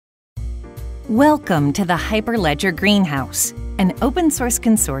Welcome to the Hyperledger Greenhouse, an open-source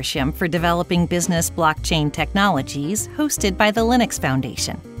consortium for developing business blockchain technologies hosted by the Linux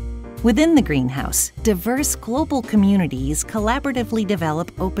Foundation. Within the Greenhouse, diverse global communities collaboratively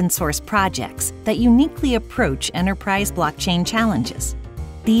develop open-source projects that uniquely approach enterprise blockchain challenges.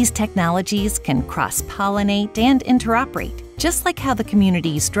 These technologies can cross-pollinate and interoperate, just like how the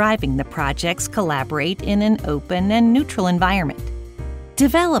communities driving the projects collaborate in an open and neutral environment.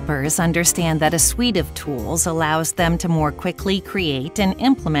 Developers understand that a suite of tools allows them to more quickly create and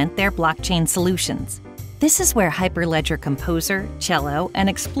implement their blockchain solutions. This is where Hyperledger Composer, Cello, and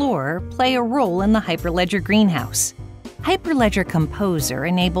Explorer play a role in the Hyperledger Greenhouse. Hyperledger Composer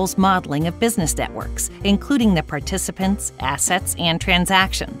enables modeling of business networks, including the participants, assets, and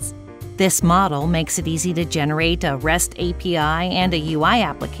transactions. This model makes it easy to generate a REST API and a UI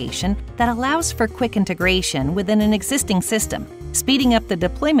application that allows for quick integration within an existing system, speeding up the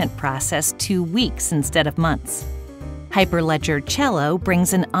deployment process to weeks instead of months. Hyperledger Cello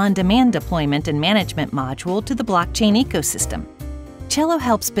brings an on-demand deployment and management module to the blockchain ecosystem. Cello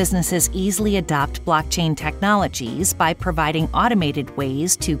helps businesses easily adopt blockchain technologies by providing automated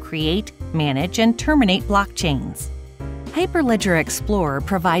ways to create, manage, and terminate blockchains. Hyperledger Explorer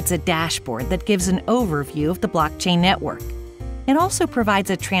provides a dashboard that gives an overview of the blockchain network. It also provides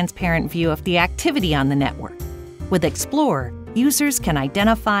a transparent view of the activity on the network. With Explorer, users can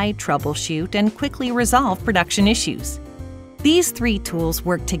identify, troubleshoot, and quickly resolve production issues. These three tools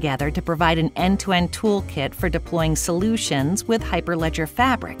work together to provide an end-to-end toolkit for deploying solutions with Hyperledger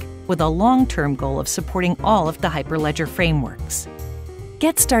Fabric, with a long-term goal of supporting all of the Hyperledger frameworks.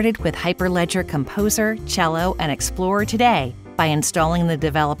 Get started with Hyperledger Composer, Cello, and Explorer today by installing the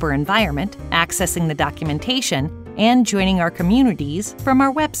developer environment, accessing the documentation, and joining our communities from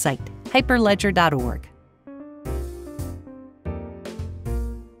our website, hyperledger.org.